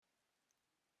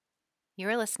You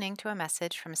are listening to a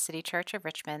message from City Church of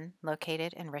Richmond,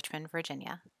 located in Richmond,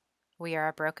 Virginia. We are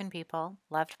a broken people,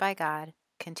 loved by God,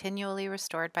 continually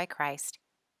restored by Christ,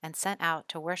 and sent out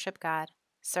to worship God,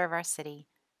 serve our city,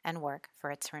 and work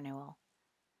for its renewal.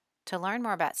 To learn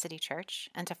more about City Church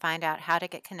and to find out how to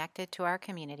get connected to our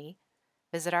community,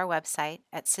 visit our website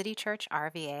at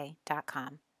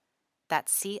citychurchrva.com.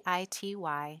 That's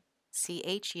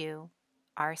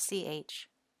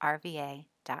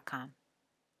citychurchrva.com.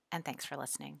 And thanks for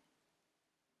listening.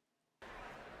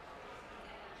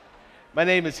 My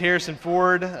name is Harrison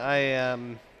Ford. I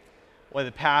am one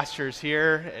of the pastors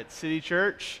here at City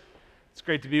Church. It's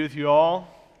great to be with you all.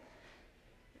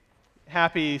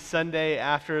 Happy Sunday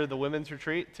after the women's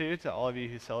retreat, too, to all of you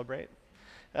who celebrate.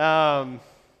 Now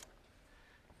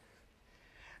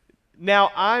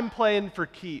I'm playing for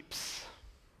keeps.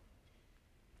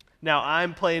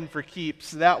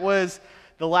 That was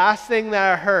the last thing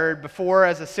that I heard before,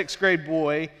 as a sixth grade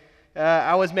boy,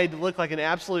 I was made to look like an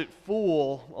absolute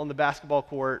fool on the basketball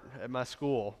court at my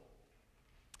school.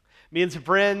 Me and some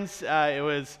friends, it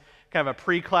was kind of a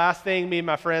pre-class thing. Me and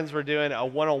my friends were doing a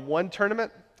one-on-one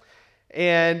tournament,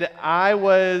 and I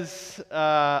was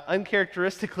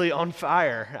uncharacteristically on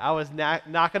fire. I was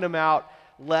knocking them out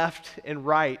left and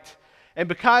right. And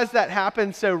because that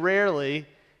happened so rarely,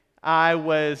 I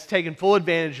was taking full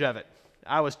advantage of it.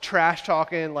 I was trash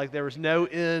talking like there was no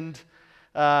end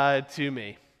to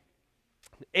me.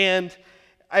 And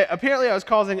apparently I was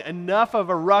causing enough of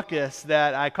a ruckus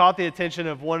that I caught the attention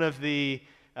of one of the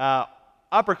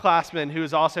upperclassmen who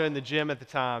was also in the gym at the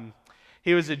time.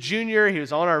 He was a junior. He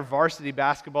was on our varsity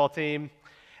basketball team.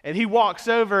 And he walks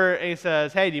over and he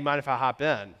says, "Hey, do you mind if I hop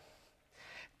in?"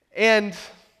 And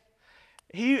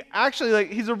he actually,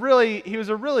 he was a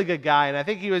really good guy. And I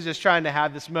think he was just trying to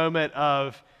have this moment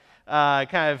of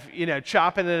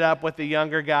chopping it up with the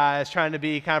younger guys, trying to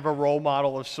be kind of a role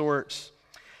model of sorts.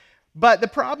 But the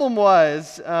problem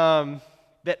was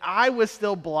that I was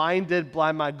still blinded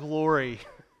by my glory.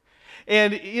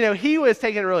 And, he was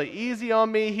taking it really easy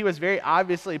on me. He was very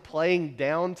obviously playing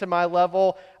down to my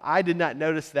level. I did not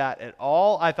notice that at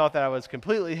all. I thought that I was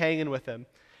completely hanging with him.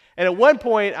 And at one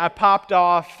point, I popped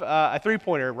off a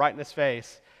three-pointer right in his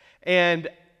face. And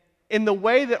in the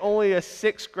way that only a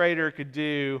sixth grader could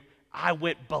do, I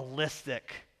went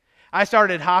ballistic. I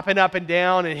started hopping up and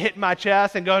down and hitting my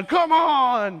chest and going, "Come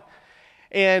on!"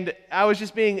 And I was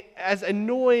just being as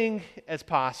annoying as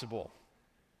possible.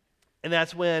 And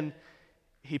that's when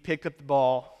he picked up the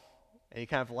ball and he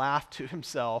kind of laughed to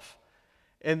himself.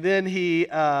 And then he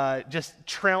just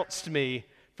trounced me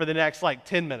for the next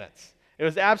 10 minutes. It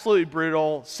was absolutely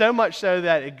brutal, so much so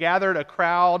that it gathered a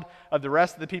crowd of the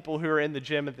rest of the people who were in the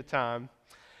gym at the time.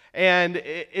 And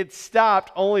it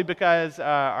stopped only because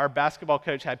our basketball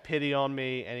coach had pity on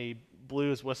me and he blew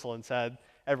his whistle and said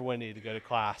everyone needed to go to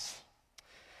class.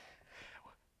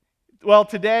 Well,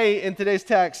 in today's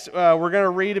text, we're going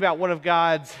to read about one of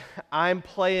God's "I'm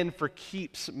playing for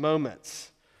keeps"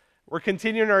 moments. We're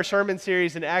continuing our sermon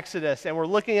series in Exodus, and we're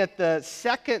looking at the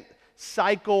second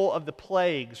cycle of the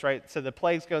plagues, right? So the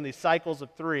plagues go in these cycles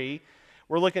of 3.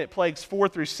 We're looking at plagues 4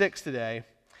 through 6 today.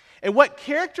 And what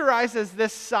characterizes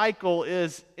this cycle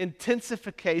is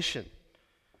intensification.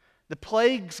 The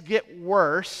plagues get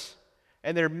worse,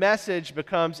 and their message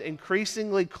becomes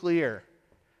increasingly clear.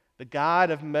 The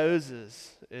God of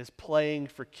Moses is playing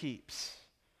for keeps.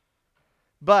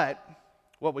 But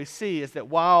what we see is that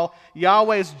while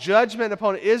Yahweh's judgment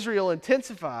upon Israel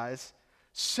intensifies,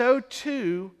 so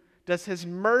too does his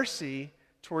mercy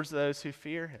towards those who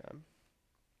fear him.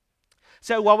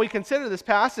 So while we consider this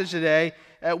passage today,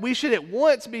 we should at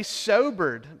once be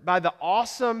sobered by the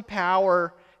awesome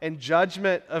power and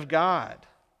judgment of God.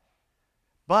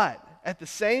 But at the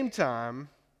same time,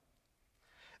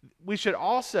 we should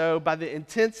also, by the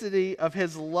intensity of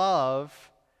his love,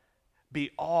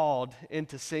 be awed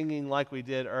into singing like we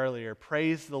did earlier.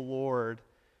 Praise the Lord,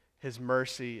 his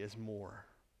mercy is more.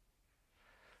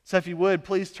 So if you would,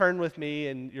 please turn with me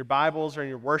in your Bibles or in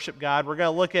your worship guide. We're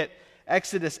going to look at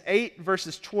Exodus 8,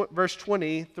 verse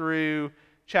 20 through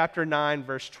chapter 9,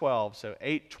 verse 12. So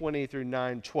 8:20 through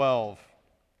 9:12.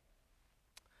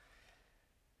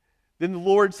 Then the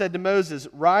Lord said to Moses,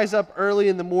 "Rise up early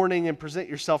in the morning and present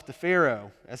yourself to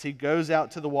Pharaoh as he goes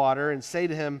out to the water, and say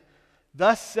to him,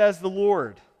 'Thus says the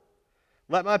Lord,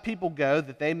 let my people go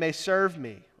that they may serve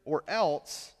me. Or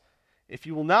else, if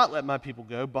you will not let my people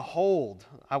go, behold,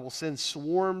 I will send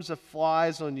swarms of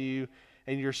flies on you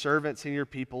and your servants and your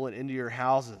people and into your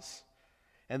houses.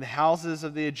 And the houses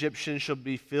of the Egyptians shall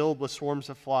be filled with swarms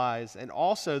of flies, and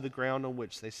also the ground on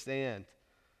which they stand.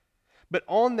 But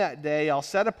on that day I'll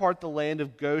set apart the land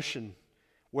of Goshen,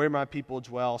 where my people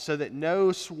dwell, so that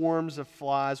no swarms of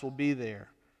flies will be there,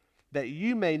 that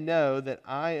you may know that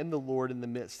I am the Lord in the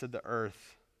midst of the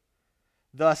earth.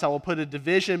 Thus I will put a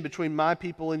division between my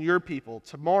people and your people.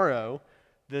 Tomorrow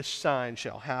this sign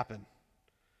shall happen."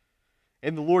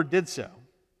 And the Lord did so.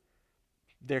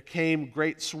 There came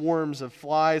great swarms of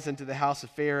flies into the house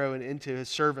of Pharaoh and into his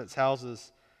servants'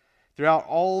 houses. Throughout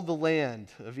all the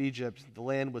land of Egypt, the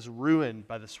land was ruined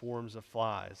by the swarms of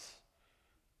flies.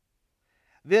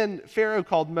 Then Pharaoh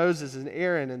called Moses and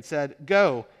Aaron and said,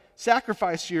 "Go,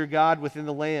 sacrifice to your God within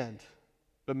the land."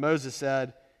 But Moses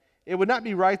said, "It would not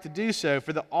be right to do so,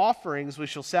 for the offerings we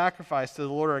shall sacrifice to the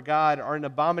Lord our God are an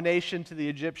abomination to the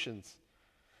Egyptians.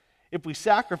 If we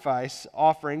sacrifice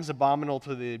offerings abominable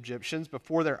to the Egyptians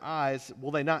before their eyes,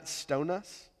 will they not stone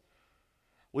us?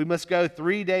 We must go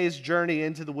 3 days' journey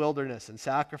into the wilderness and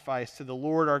sacrifice to the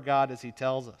Lord our God as he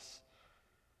tells us."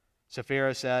 So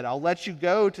Pharaoh said, "I'll let you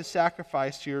go to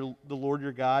sacrifice to the Lord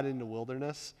your God in the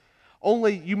wilderness.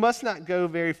 Only you must not go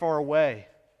very far away.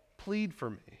 Plead for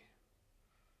me."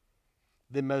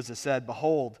 Then Moses said,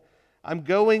 "Behold, I'm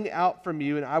going out from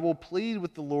you, and I will plead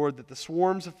with the Lord that the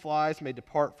swarms of flies may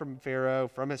depart from Pharaoh,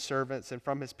 from his servants, and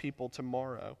from his people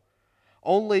tomorrow.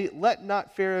 Only let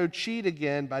not Pharaoh cheat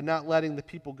again by not letting the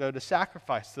people go to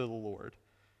sacrifice to the Lord."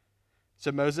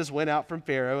 So Moses went out from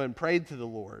Pharaoh and prayed to the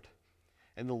Lord.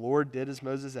 And the Lord did as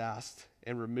Moses asked,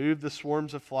 and removed the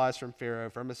swarms of flies from Pharaoh,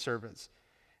 from his servants,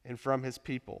 and from his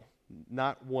people.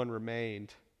 Not one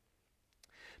remained.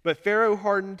 But Pharaoh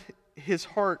hardened his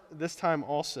heart this time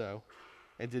also,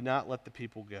 and did not let the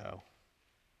people go.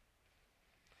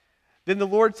 Then the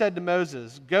Lord said to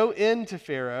Moses, "Go in to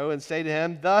Pharaoh and say to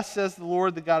him, 'Thus says the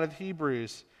Lord, the God of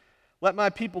Hebrews, let my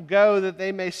people go that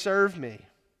they may serve me.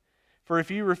 For if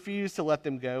you refuse to let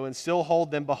them go and still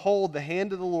hold them, behold, the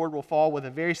hand of the Lord will fall with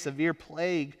a very severe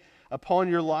plague upon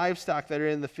your livestock that are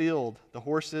in the field, the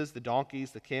horses, the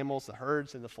donkeys, the camels, the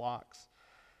herds, and the flocks.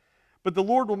 But the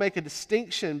Lord will make a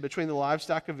distinction between the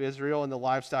livestock of Israel and the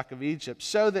livestock of Egypt,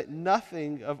 so that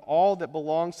nothing of all that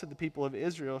belongs to the people of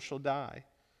Israel shall die.'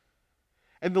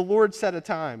 And the Lord set a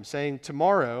time, saying,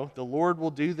 'Tomorrow the Lord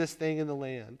will do this thing in the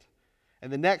land.'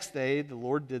 And the next day the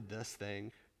Lord did this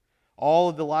thing. All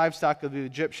of the livestock of the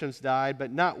Egyptians died,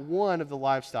 but not one of the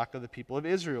livestock of the people of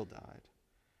Israel died.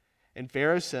 And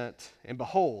Pharaoh sent, and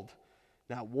behold,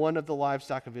 not one of the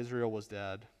livestock of Israel was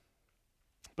dead.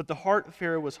 But the heart of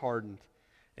Pharaoh was hardened,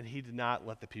 and he did not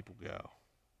let the people go.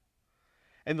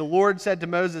 And the Lord said to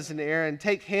Moses and Aaron,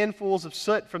 'Take handfuls of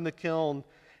soot from the kiln,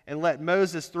 and let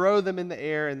Moses throw them in the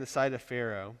air in the sight of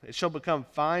Pharaoh. It shall become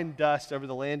fine dust over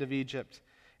the land of Egypt,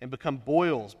 and become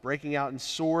boils, breaking out in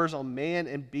sores on man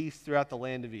and beast throughout the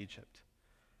land of Egypt.'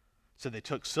 So they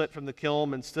took soot from the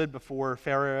kiln and stood before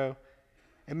Pharaoh.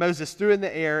 And Moses threw in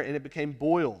the air, and it became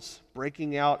boils,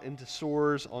 breaking out into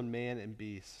sores on man and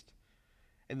beast.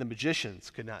 And the magicians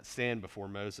could not stand before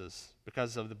Moses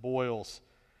because of the boils,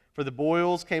 for the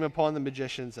boils came upon the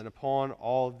magicians and upon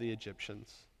all of the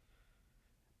Egyptians.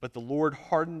 But the Lord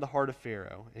hardened the heart of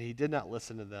Pharaoh, and he did not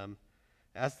listen to them,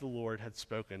 as the Lord had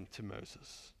spoken to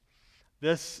Moses."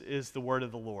 This is the word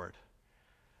of the Lord.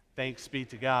 Thanks be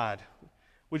to God.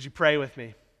 Would you pray with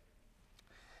me?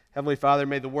 Heavenly Father,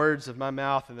 may the words of my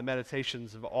mouth and the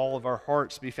meditations of all of our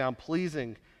hearts be found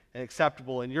pleasing and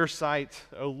acceptable in your sight,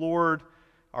 O Lord,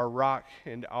 our rock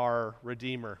and our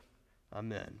Redeemer.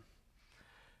 Amen.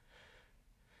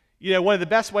 You know, one of the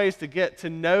best ways to get to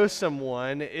know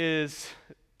someone is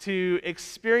to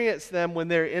experience them when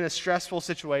they're in a stressful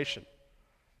situation.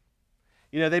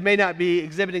 You know, they may not be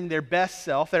exhibiting their best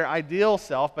self, their ideal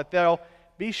self, but they'll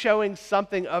be showing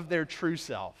something of their true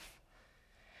self.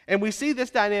 And we see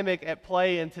this dynamic at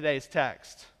play in today's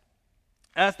text.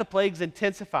 As the plagues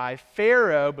intensify,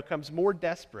 Pharaoh becomes more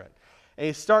desperate, and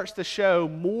he starts to show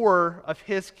more of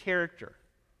his character.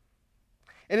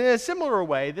 And in a similar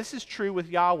way, this is true with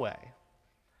Yahweh.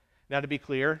 Now, to be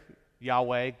clear,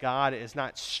 Yahweh, God, is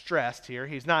not stressed here.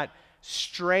 He's not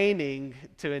straining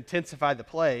to intensify the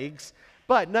plagues.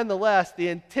 But nonetheless, the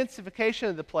intensification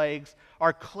of the plagues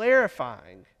are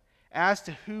clarifying as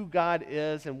to who God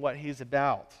is and what he's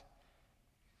about.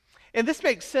 And this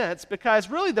makes sense because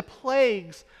really the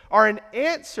plagues are an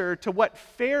answer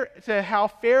to how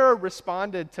Pharaoh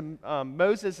responded to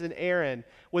Moses and Aaron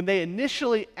when they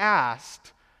initially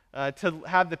asked to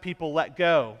have the people let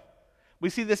go. We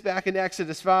see this back in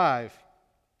Exodus 5.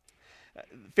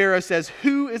 Pharaoh says,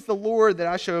 "Who is the Lord that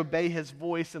I shall obey his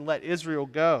voice and let Israel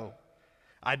go?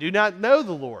 I do not know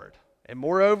the Lord, and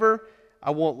moreover,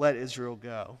 I won't let Israel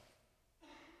go."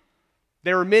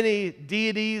 There were many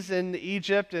deities in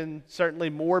Egypt and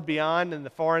certainly more beyond in the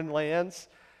foreign lands.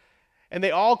 And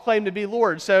they all claim to be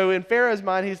Lord. So in Pharaoh's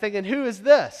mind, he's thinking, who is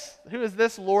this? Who is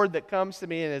this Lord that comes to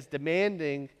me and is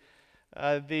demanding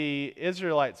the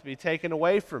Israelites be taken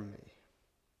away from me?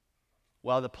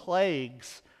 Well, the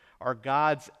plagues are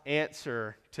God's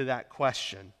answer to that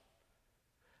question.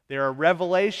 They're a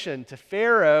revelation to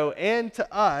Pharaoh and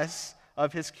to us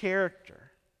of his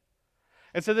character.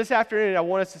 And so this afternoon, I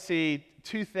want us to see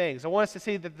two things. I want us to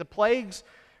see that the plagues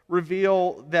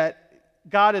reveal that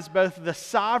God is both the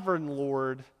sovereign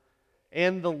Lord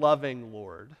and the loving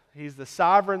Lord. He's the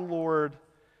sovereign Lord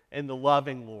and the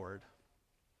loving Lord.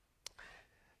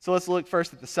 So let's look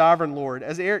first at the sovereign Lord.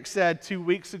 As Eric said 2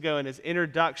 weeks ago in his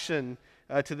introduction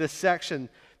to this section,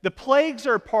 the plagues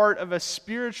are part of a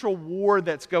spiritual war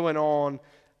that's going on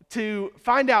to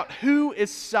find out who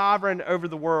is sovereign over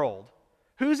the world.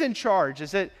 Who's in charge?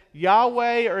 Is it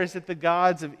Yahweh or is it the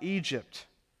gods of Egypt?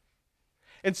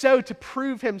 And so to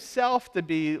prove himself to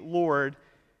be Lord,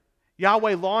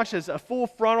 Yahweh launches a full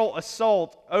frontal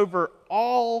assault over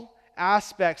all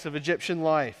aspects of Egyptian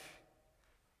life.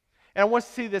 And I want us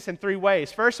to see this in three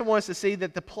ways. First, I want us to see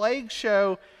that the plagues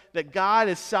show that God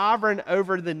is sovereign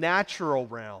over the natural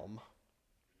realm.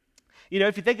 You know,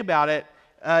 if you think about it,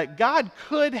 God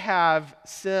could have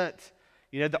sent,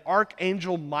 the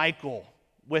archangel Michael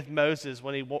with Moses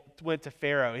when he went to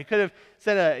Pharaoh. He could have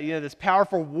sent this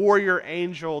powerful warrior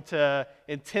angel to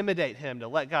intimidate him, to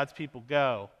let God's people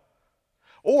go.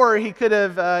 Or he could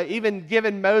have even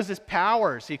given Moses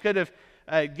powers. He could have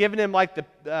given him like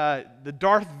the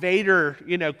Darth Vader,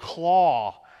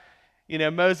 claw.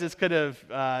 Moses could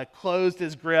have closed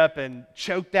his grip and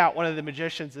choked out one of the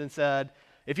magicians and said,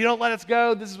 if you don't let us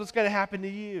go, this is what's going to happen to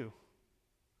you.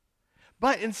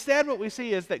 But instead what we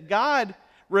see is that God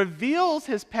reveals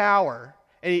his power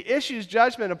and he issues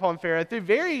judgment upon Pharaoh through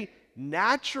very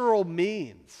natural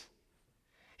means.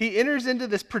 He enters into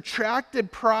this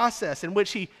protracted process in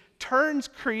which he turns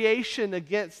creation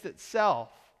against itself.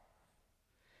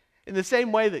 In the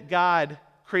same way that God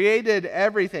created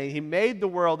everything, he made the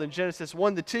world in Genesis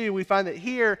 1-2, we find that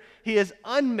here he is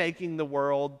unmaking the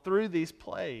world through these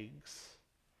plagues.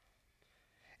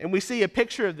 And we see a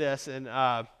picture of this in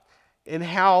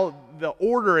how the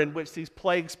order in which these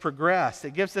plagues progress.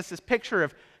 It gives us this picture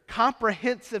of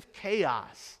comprehensive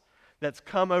chaos that's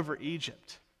come over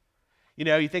Egypt.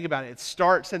 You think about it. It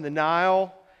starts in the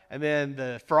Nile, and then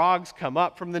the frogs come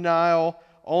up from the Nile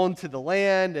onto the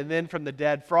land, and then from the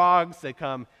dead frogs, they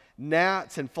come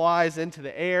gnats and flies into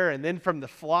the air, and then from the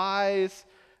flies,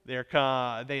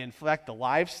 they infect the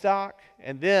livestock,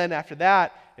 and then after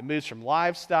that, it moves from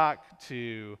livestock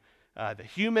to the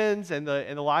humans, and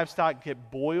the livestock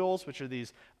get boils, which are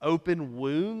these open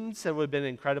wounds that would have been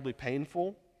incredibly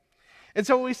painful. And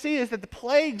so what we see is that the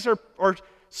plagues are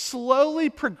slowly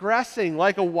progressing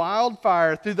like a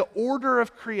wildfire through the order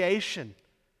of creation.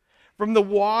 From the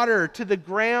water to the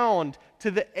ground,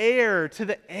 to the air, to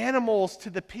the animals,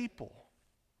 to the people.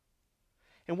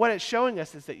 And what it's showing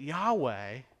us is that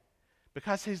Yahweh,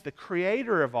 because he's the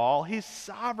creator of all, he's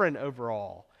sovereign over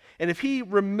all. And if he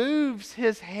removes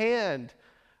his hand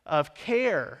of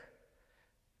care,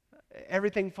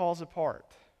 everything falls apart.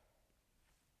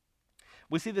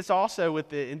 We see this also with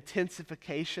the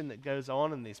intensification that goes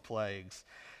on in these plagues.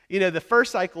 The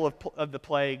first cycle of the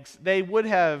plagues, they would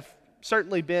have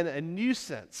certainly been a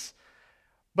nuisance.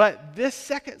 But this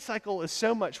second cycle is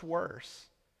so much worse.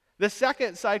 The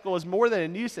second cycle is more than a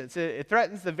nuisance. It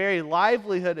threatens the very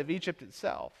livelihood of Egypt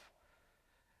itself.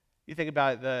 You think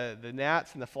about it, the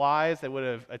gnats and the flies, they would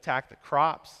have attacked the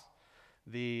crops.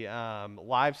 The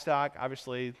livestock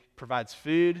obviously provides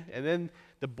food. And then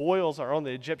the boils are on the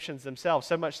Egyptians themselves,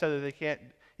 so much so that they can't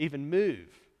even move.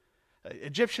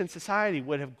 Egyptian society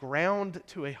would have ground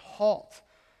to a halt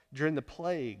during the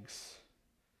plagues.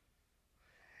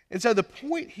 And so the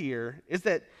point here is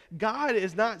that God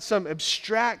is not some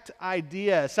abstract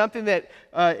idea, something that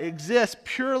exists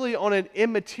purely on an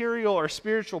immaterial or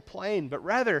spiritual plane, but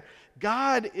rather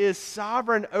God is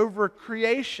sovereign over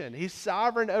creation. He's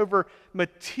sovereign over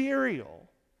material.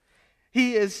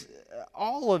 He is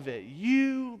all of it.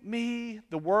 You, me,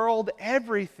 the world,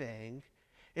 everything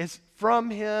is from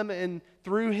him and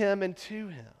through him and to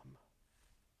him.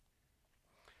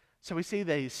 So we see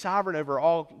that he's sovereign over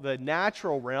all the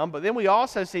natural realm, but then we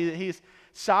also see that he's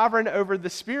sovereign over the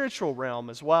spiritual realm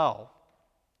as well.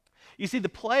 You see, the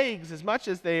plagues, as much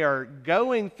as they are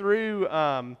going through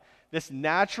this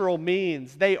natural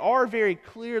means, they are very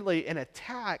clearly an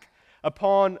attack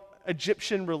upon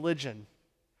Egyptian religion,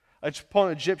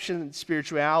 upon Egyptian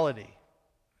spirituality.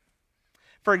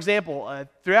 For example,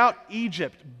 throughout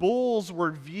Egypt, bulls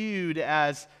were viewed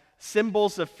as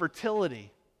symbols of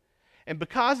fertility. And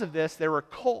because of this, there were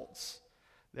cults.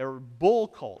 There were bull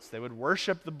cults. They would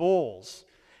worship the bulls.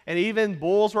 And even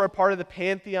bulls were a part of the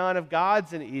pantheon of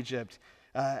gods in Egypt.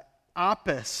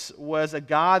 Apis was a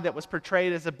god that was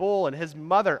portrayed as a bull, and his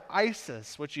mother,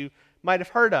 Isis, which you might have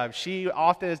heard of, she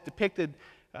often is depicted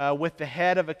with the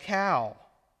head of a cow.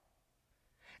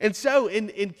 And so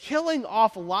in killing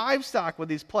off livestock with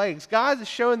these plagues, God is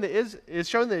showing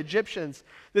the Egyptians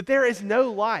that there is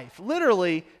no life,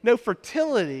 literally no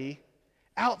fertility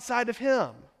outside of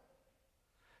him.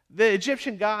 The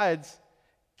Egyptian gods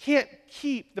can't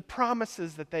keep the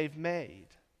promises that they've made.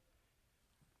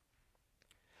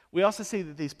 We also see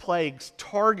that these plagues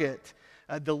target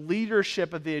the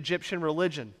leadership of the Egyptian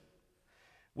religion.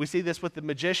 We see this with the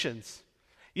magicians.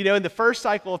 You know, in the first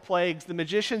cycle of plagues, the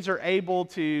magicians are able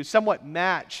to somewhat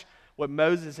match what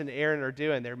Moses and Aaron are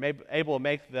doing. They're able to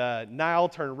make the Nile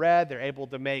turn red. They're able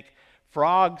to make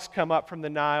frogs come up from the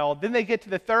Nile. Then they get to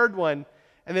the third one,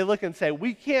 and they look and say,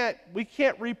 we can't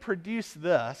reproduce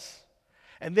this.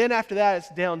 And then after that, it's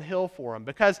downhill for them.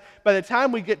 Because by the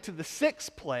time we get to the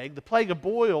sixth plague, the plague of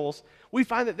boils, we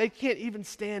find that they can't even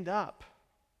stand up.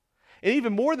 And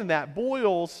even more than that,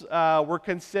 boils were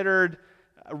considered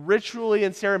ritually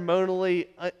and ceremonially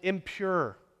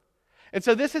impure. And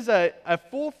so this is a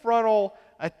full frontal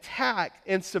attack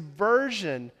and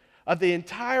subversion of the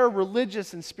entire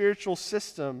religious and spiritual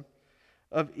system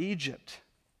of Egypt.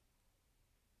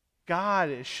 God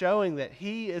is showing that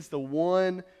he is the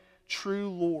one true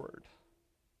Lord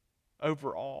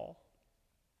over all.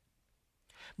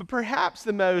 But perhaps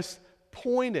the most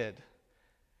pointed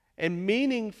and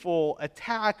meaningful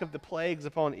attack of the plagues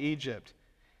upon Egypt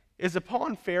is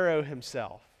upon Pharaoh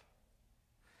himself.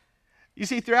 You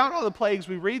see, throughout all the plagues,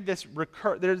 we read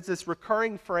there's this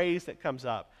recurring phrase that comes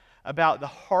up about the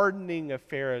hardening of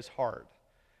Pharaoh's heart.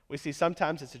 We see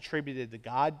sometimes it's attributed to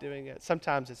God doing it.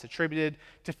 Sometimes it's attributed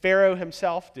to Pharaoh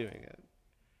himself doing it.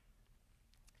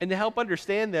 And to help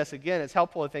understand this, again, it's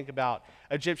helpful to think about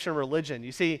Egyptian religion.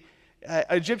 You see,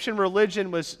 Egyptian religion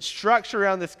was structured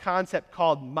around this concept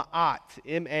called Ma'at,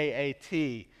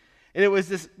 M-A-A-T. And it was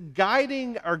this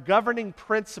guiding or governing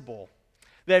principle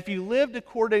that if you lived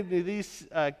according to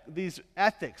these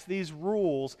ethics, these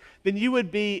rules, then you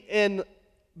would be in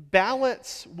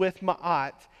balance with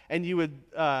Ma'at, and you would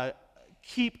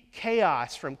keep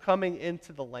chaos from coming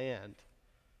into the land.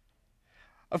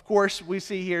 Of course, we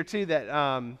see here too that,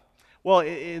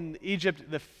 in Egypt,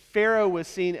 the Pharaoh was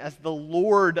seen as the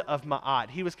Lord of Ma'at.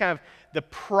 He was kind of the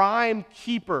prime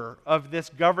keeper of this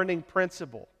governing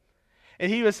principle.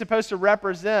 And he was supposed to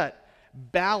represent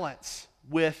balance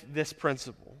with this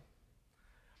principle.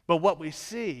 But what we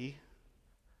see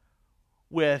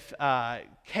with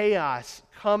chaos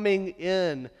coming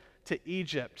in to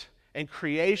Egypt and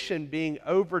creation being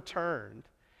overturned,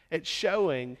 it's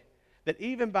showing that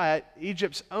even by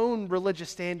Egypt's own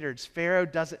religious standards, Pharaoh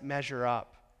doesn't measure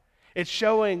up. It's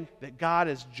showing that God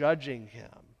is judging him.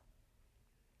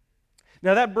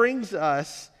 Now that brings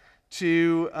us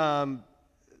to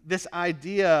this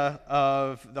idea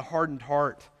of the hardened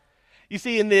heart. You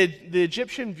see, in the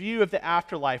Egyptian view of the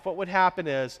afterlife, what would happen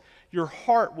is your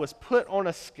heart was put on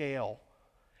a scale,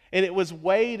 and it was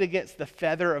weighed against the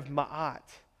feather of Ma'at.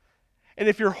 And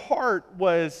if your heart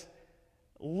was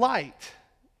light,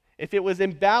 if it was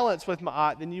in balance with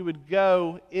Ma'at, then you would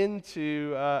go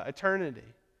into eternity.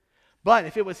 But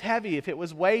if it was heavy, if it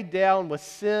was weighed down with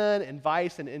sin and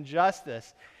vice and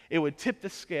injustice, it would tip the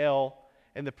scale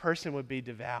and the person would be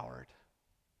devoured.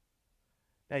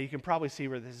 Now you can probably see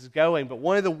where this is going, but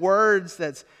one of the words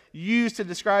that's used to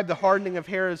describe the hardening of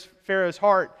Pharaoh's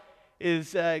heart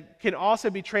can also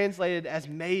be translated as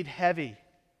made heavy.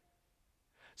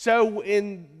 So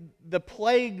in the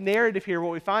plague narrative here,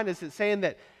 what we find is it's saying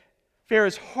that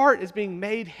Pharaoh's heart is being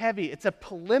made heavy. It's a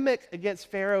polemic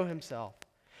against Pharaoh himself.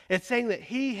 It's saying that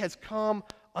he has come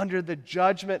under the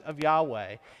judgment of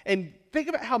Yahweh. And think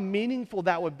about how meaningful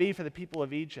that would be for the people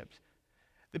of Egypt.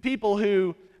 The people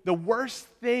who, the worst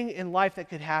thing in life that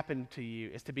could happen to you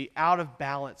is to be out of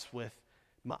balance with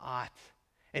Ma'at.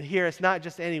 And here it's not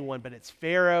just anyone, but it's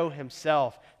Pharaoh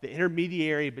himself, the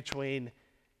intermediary between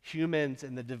humans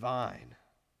and the divine.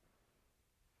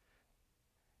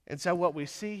 And so what we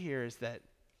see here is that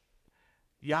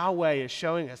Yahweh is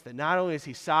showing us that not only is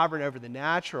he sovereign over the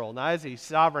natural, not is he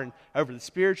sovereign over the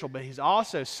spiritual, but he's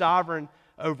also sovereign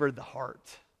over the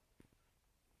heart.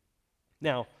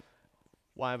 Now,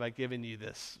 why have I given you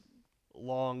this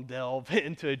long delve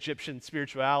into Egyptian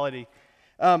spirituality?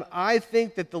 I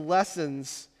think that the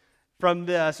lessons from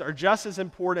this are just as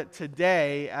important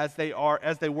today as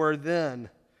they were then.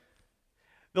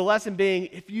 The lesson being,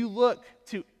 if you look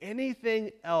to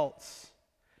anything else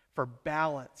for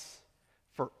balance,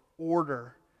 for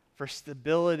order, for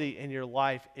stability in your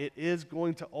life, it is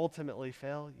going to ultimately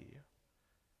fail you.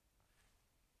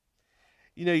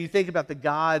 You know, you think about the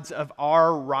gods of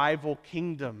our rival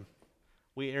kingdom.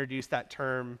 We introduced that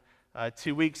term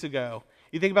 2 weeks ago.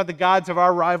 You think about the gods of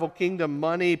our rival kingdom,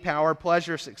 money, power,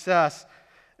 pleasure, success.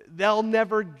 They'll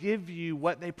never give you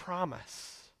what they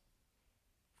promise.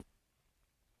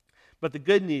 But the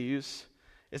good news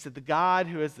is that the God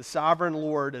who is the sovereign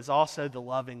Lord is also the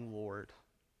loving Lord.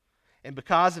 And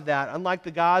because of that, unlike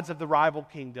the gods of the rival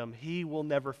kingdom, he will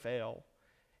never fail.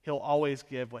 He'll always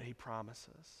give what he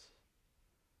promises.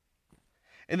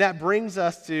 And that brings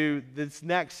us to this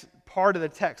next part of the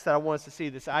text that I want us to see,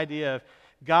 this idea of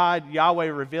God, Yahweh,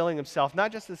 revealing himself,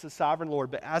 not just as the sovereign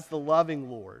Lord, but as the loving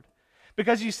Lord.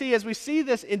 Because you see, as we see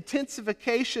this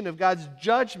intensification of God's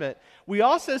judgment, we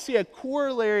also see a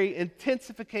corollary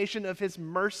intensification of his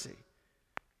mercy.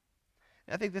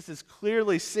 And I think this is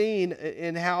clearly seen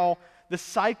in how this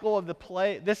cycle of the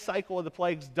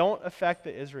plagues don't affect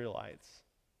the Israelites.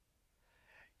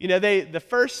 You know, the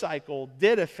first cycle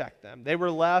did affect them. They were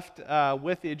left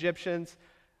with the Egyptians.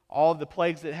 All of the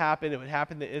plagues that happened, it would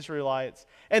happen to the Israelites.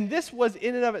 And this was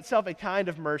in and of itself a kind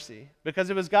of mercy, because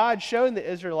it was God showing the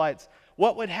Israelites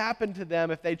what would happen to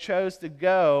them if they chose to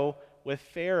go with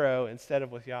Pharaoh instead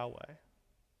of with Yahweh.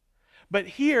 But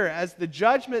here, as the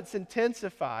judgments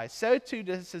intensify, so too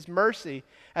does his mercy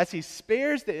as he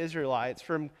spares the Israelites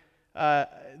from the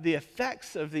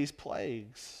effects of these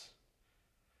plagues.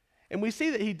 And we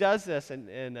see that he does this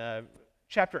in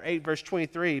chapter 8, verse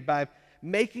 23, by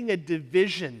making a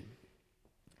division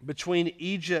between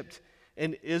Egypt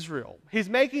and Israel. He's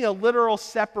making a literal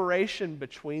separation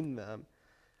between them.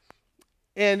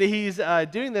 And he's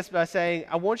doing this by saying,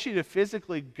 I want you to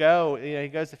physically go. You know, he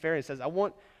goes to Pharaoh and says,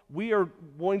 we are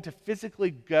going to physically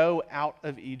go out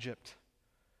of Egypt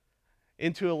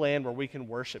into a land where we can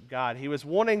worship God. He was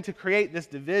wanting to create this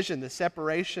division, this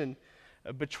separation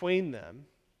between them.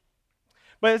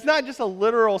 But it's not just a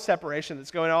literal separation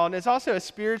that's going on. It's also a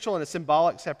spiritual and a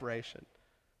symbolic separation.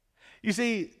 You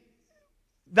see,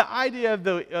 the idea of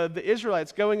the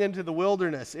Israelites going into the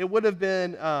wilderness, it would have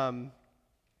been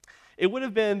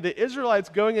the Israelites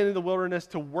going into the wilderness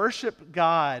to worship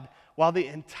God while the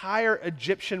entire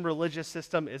Egyptian religious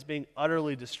system is being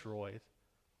utterly destroyed.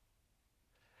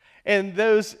 And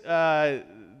the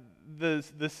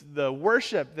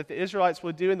worship that the Israelites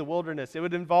would do in the wilderness, it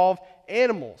would involve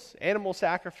animal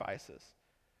sacrifices.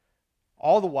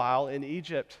 All the while in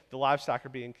Egypt, the livestock are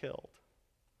being killed.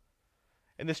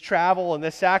 And this travel and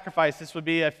this sacrifice, this would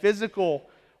be a physical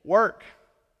work.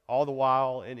 All the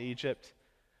while in Egypt,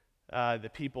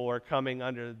 the people are coming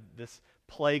under this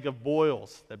plague of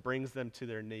boils that brings them to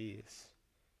their knees.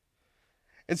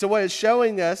 And so what it's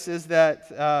showing us is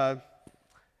that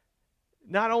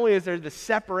not only is there the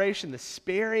separation, the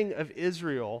sparing of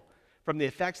Israel from the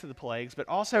effects of the plagues, but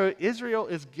also Israel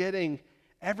is getting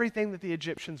everything that the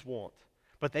Egyptians want,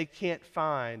 but they can't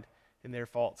find in their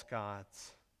false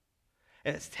gods.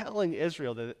 And it's telling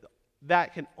Israel that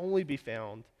that can only be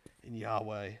found in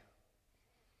Yahweh.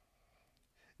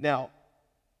 Now,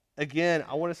 again,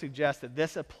 I want to suggest that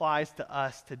this applies to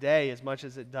us today as much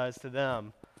as it does to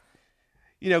them.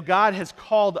 You know, God has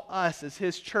called us as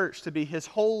his church to be his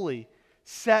holy,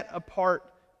 set-apart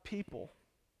people.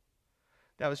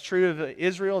 That was true of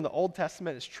Israel in the Old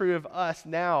Testament. It's true of us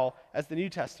now as the New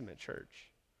Testament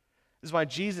church. This is why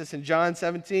Jesus in John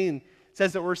 17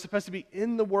 says that we're supposed to be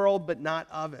in the world but not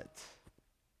of it.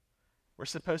 We're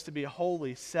supposed to be a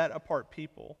holy, set-apart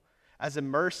people as a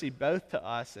mercy both to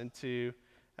us and to,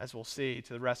 as we'll see,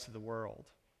 to the rest of the world.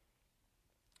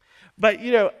 But,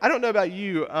 you know, I don't know about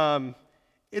you.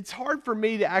 It's hard for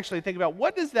me to actually think about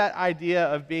what does that idea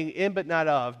of being in but not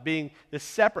of, being the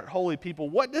separate holy people,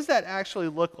 what does that actually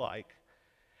look like?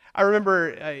 I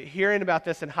remember hearing about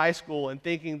this in high school and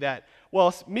thinking that,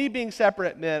 well, me being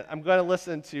separate meant I'm going to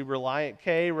listen to Reliant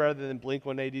K rather than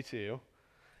Blink-182,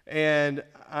 and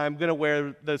I'm going to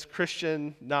wear those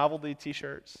Christian novelty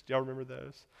t-shirts. Do y'all remember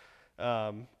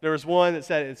those? There was one that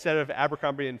said, instead of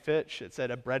Abercrombie and Fitch, it said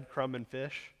a breadcrumb and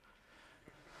fish.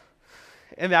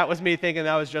 And that was me thinking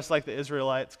that was just like the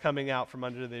Israelites coming out from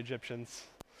under the Egyptians.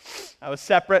 I was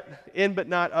separate, in but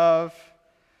not of.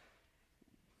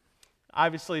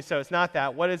 Obviously, so it's not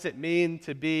that. What does it mean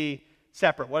to be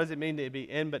separate? What does it mean to be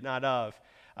in but not of?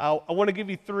 I want to give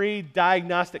you 3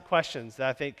 diagnostic questions that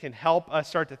I think can help us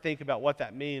start to think about what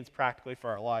that means practically for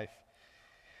our life.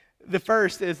 The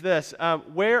first is this.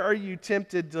 Where are you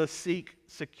tempted to seek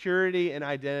security and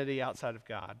identity outside of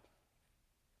God?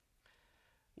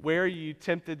 Where are you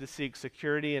tempted to seek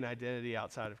security and identity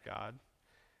outside of God?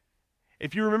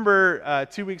 If you remember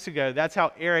 2 weeks ago, that's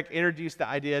how Eric introduced the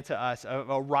idea to us of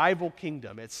a rival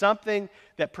kingdom. It's something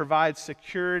that provides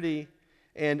security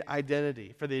and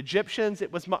identity. For the Egyptians,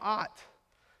 it was Ma'at,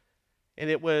 and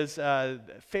it was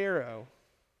Pharaoh.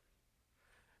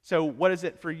 So what is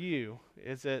it for you?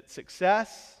 Is it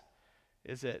success?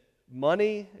 Is it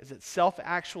money? Is it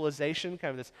self-actualization, kind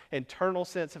of this internal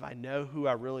sense of I know who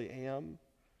I really am?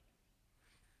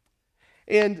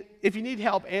 And if you need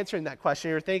help answering that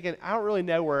question, you're thinking, I don't really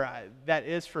know where that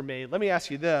is for me. Let me ask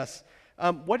you this.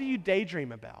 What do you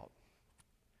daydream about?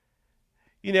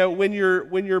 You know, when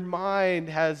your mind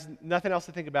has nothing else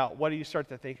to think about, what do you start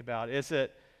to think about? Is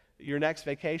it your next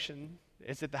vacation?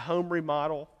 Is it the home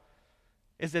remodel?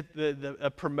 Is it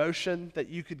a promotion that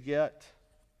you could get?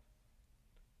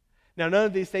 Now, none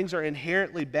of these things are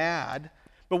inherently bad,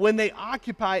 but when they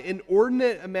occupy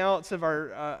inordinate amounts of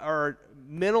our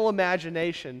mental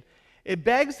imagination, it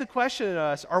begs the question in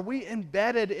us, are we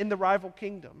embedded in the rival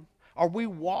kingdom? Are we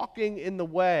walking in the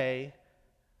way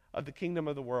of the kingdom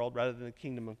of the world rather than the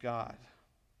kingdom of God?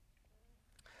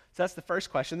 So that's the first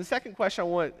question. The second question I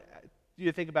want you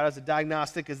to think about as a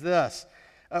diagnostic is this.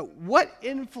 What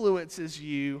influences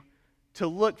you to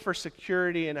look for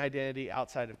security and identity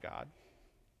outside of God?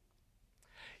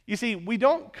 You see, we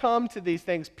don't come to these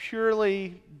things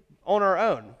purely on our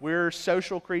own. We're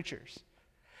social creatures.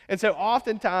 And so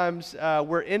oftentimes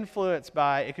we're influenced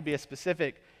by, it could be a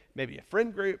specific, maybe a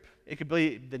friend group. It could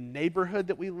be the neighborhood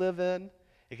that we live in.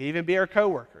 It could even be our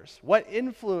coworkers. What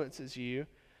influences you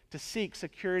to seek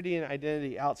security and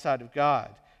identity outside of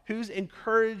God? Who's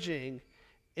encouraging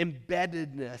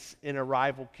embeddedness in a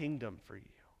rival kingdom for you?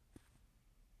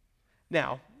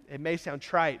 Now, it may sound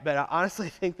trite, but I honestly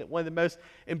think that one of the most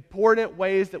important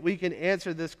ways that we can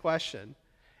answer this question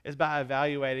is by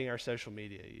evaluating our social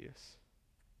media use.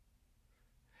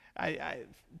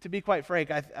 To be quite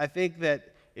frank, I think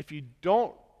that if you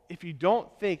don't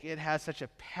think it has such a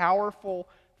powerful,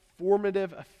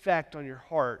 formative effect on your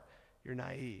heart, you're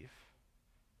naive.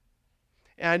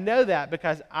 And I know that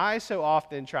because I so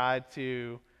often try and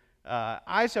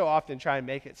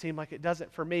make it seem like it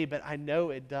doesn't for me, but I know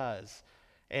it does.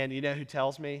 And you know who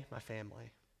tells me? My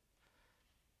family.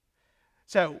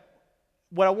 So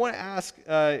what I want to ask,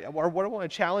 or what I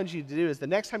want to challenge you to do is the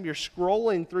next time you're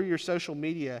scrolling through your social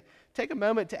media, take a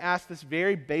moment to ask this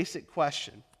very basic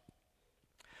question.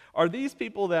 Are these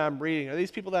people that I'm reading, are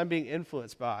these people that I'm being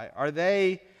influenced by, are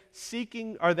they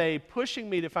pushing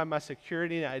me to find my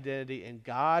security and identity in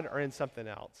God or in something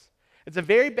else? It's a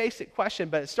very basic question,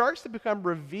 but it starts to become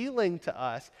revealing to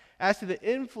us as to the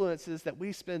influences that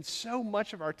we spend so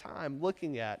much of our time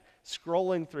looking at,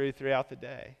 scrolling throughout the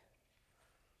day.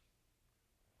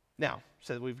 Now,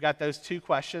 so we've got those two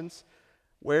questions.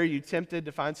 Where are you tempted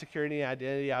to find security and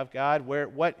identity out of God?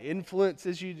 What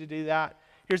influences you to do that?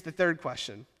 Here's the third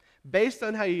question. Based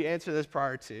on how you answer this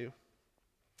prior to,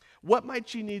 what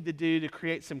might you need to do to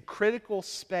create some critical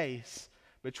space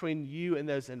between you and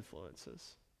those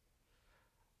influences?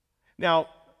 Now,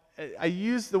 I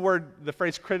use the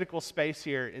phrase critical space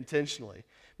here intentionally,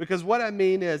 because what I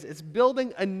mean is it's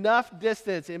building enough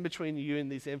distance in between you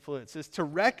and these influences to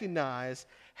recognize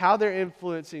how they're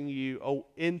influencing you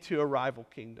into a rival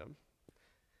kingdom.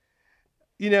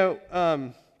 You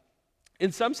know,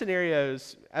 in some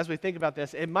scenarios, as we think about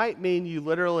this, it might mean you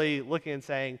literally looking and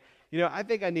saying, you know, I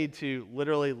think I need to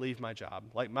literally leave my job.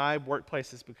 Like my workplace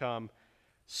has become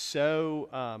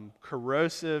so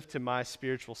corrosive to my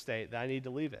spiritual state that I need to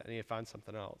leave it. I need to find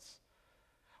something else.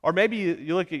 Or maybe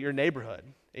you look at your neighborhood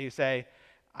and you say,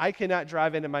 I cannot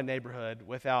drive into my neighborhood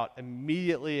without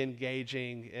immediately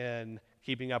engaging in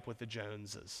keeping up with the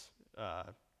Joneses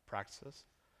practices.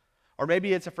 Or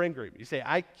maybe it's a friend group. You say,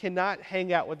 I cannot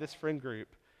hang out with this friend group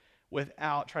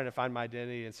without trying to find my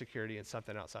identity and security in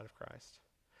something outside of Christ.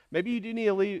 Maybe you do need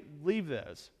to leave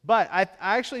those. But I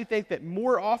actually think that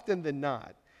more often than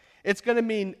not, it's going to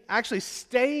mean actually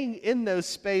staying in those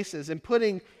spaces and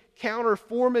putting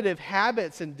counterformative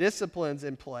habits and disciplines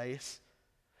in place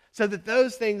so that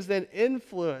those things then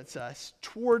influence us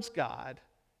towards God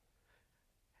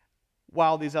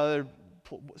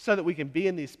so that we can be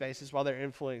in these spaces while they're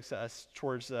influencing us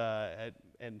towards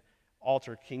an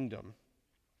altar kingdom.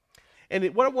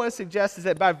 And what I want to suggest is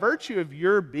that by virtue of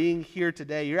your being here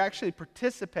today, you're actually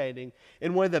participating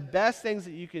in one of the best things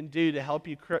that you can do to help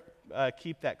you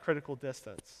keep that critical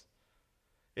distance.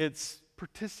 It's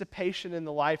participation in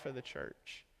the life of the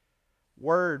church.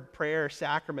 Word, prayer,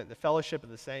 sacrament, the fellowship of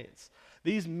the saints.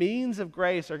 These means of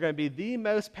grace are going to be the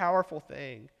most powerful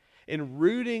thing in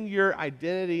rooting your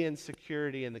identity and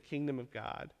security in the kingdom of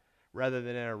God rather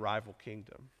than in a rival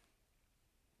kingdom.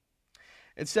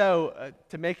 And so,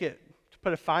 to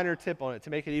put a finer tip on it to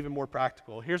make it even more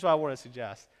practical, here's what I want to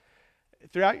suggest.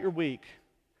 Throughout your week,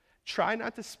 try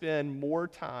not to spend more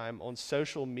time on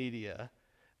social media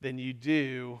than you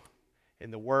do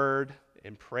in the Word,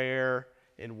 in prayer,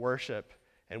 in worship,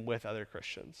 and with other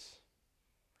Christians.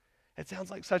 It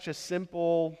sounds like such a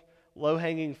simple,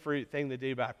 low-hanging fruit thing to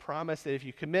do, but I promise that if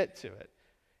you commit to it,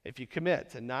 if you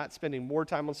commit to not spending more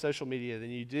time on social media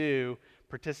than you do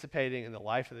participating in the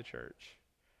life of the church,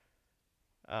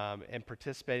 and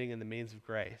participating in the means of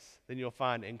grace, then you'll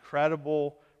find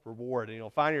incredible reward, and you'll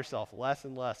find yourself less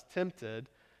and less tempted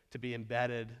to be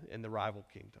embedded in the rival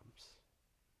kingdoms.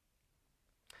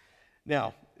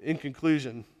 Now, in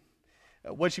conclusion,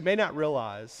 what you may not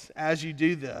realize as you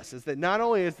do this is that not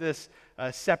only is this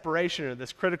separation or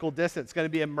this critical distance going to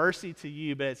be a mercy to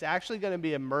you, but it's actually going to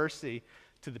be a mercy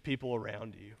to the people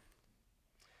around you.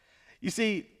 You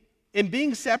see, in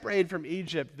being separated from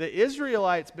Egypt, the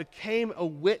Israelites became a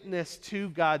witness to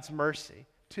God's mercy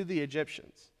to the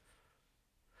Egyptians.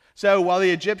 So while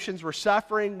the Egyptians were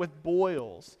suffering with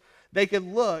boils, they could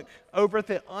look over at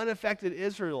the unaffected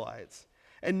Israelites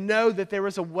and know that there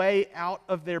was a way out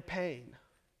of their pain.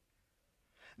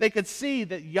 They could see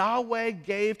that Yahweh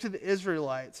gave to the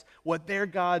Israelites what their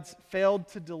gods failed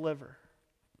to deliver.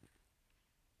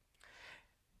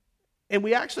 And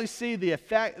we actually see the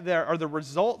effect there, or the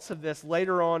results of this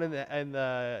later on in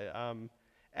the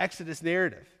Exodus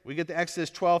narrative. We get to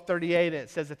Exodus 12:38, and it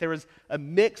says that there was a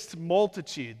mixed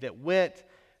multitude that went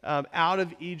out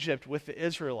of Egypt with the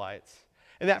Israelites.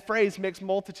 And that phrase, mixed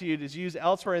multitude, is used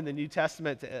elsewhere in the New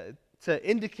Testament to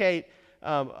indicate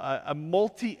a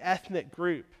multi-ethnic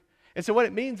group. And so what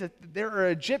it means is that there are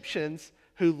Egyptians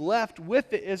who left with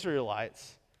the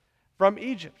Israelites from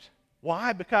Egypt.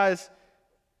 Why? Because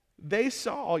they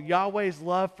saw Yahweh's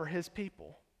love for his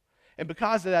people. And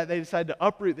because of that, they decided to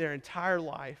uproot their entire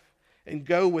life and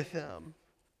go with him.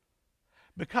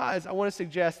 Because I want to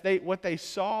suggest what they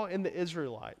saw in the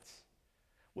Israelites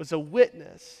was a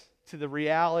witness to the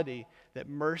reality that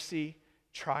mercy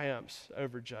triumphs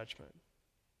over judgment.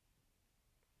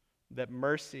 That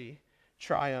mercy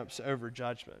triumphs over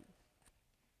judgment.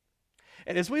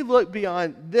 And as we look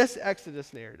beyond this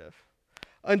Exodus narrative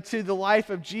unto the life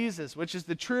of Jesus, which is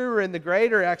the truer and the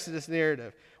greater Exodus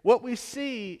narrative, what we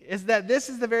see is that this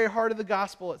is the very heart of the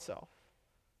gospel itself.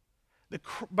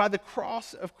 By the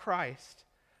cross of Christ,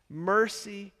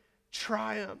 mercy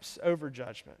triumphs over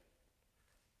judgment.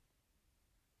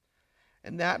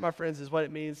 And that, my friends, is what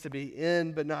it means to be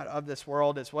in but not of this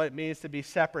world. It's what it means to be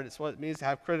separate. It's what it means to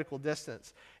have critical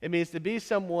distance. It means to be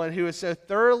someone who is so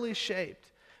thoroughly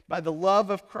shaped by the love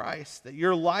of Christ that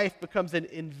your life becomes an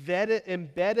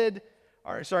embodied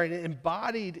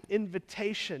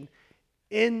invitation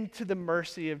into the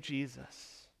mercy of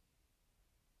Jesus.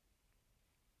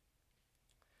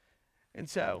 And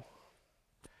so,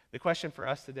 the question for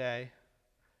us today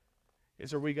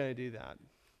is, are we going to do that?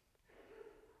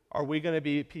 Are we going to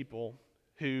be people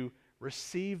who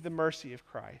receive the mercy of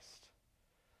Christ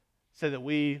so that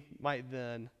we might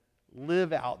then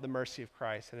live out the mercy of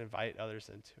Christ and invite others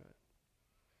into it?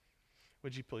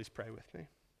 Would you please pray with me?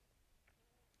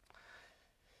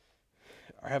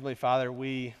 Our Heavenly Father,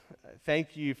 we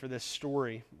thank you for this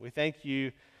story. We thank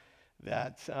you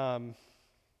that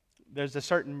there's a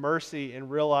certain mercy in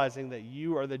realizing that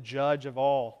you are the judge of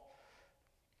all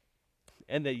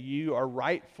and that you are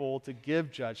rightful to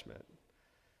give judgment.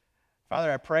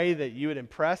 Father, I pray that you would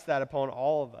impress that upon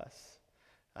all of us,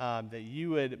 that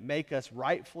you would make us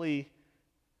rightfully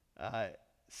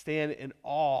stand in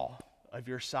awe of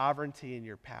your sovereignty and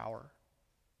your power.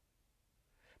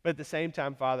 But at the same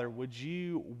time, Father, would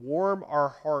you warm our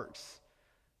hearts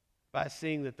by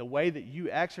seeing that the way that you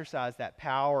exercise that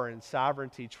power and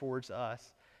sovereignty towards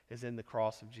us is in the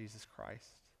cross of Jesus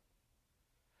Christ.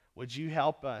 Would you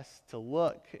help us to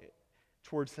look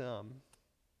towards him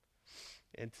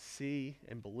and to see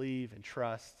and believe and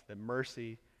trust that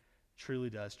mercy truly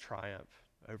does triumph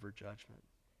over judgment.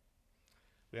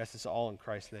 We ask this all in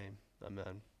Christ's name.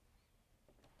 Amen.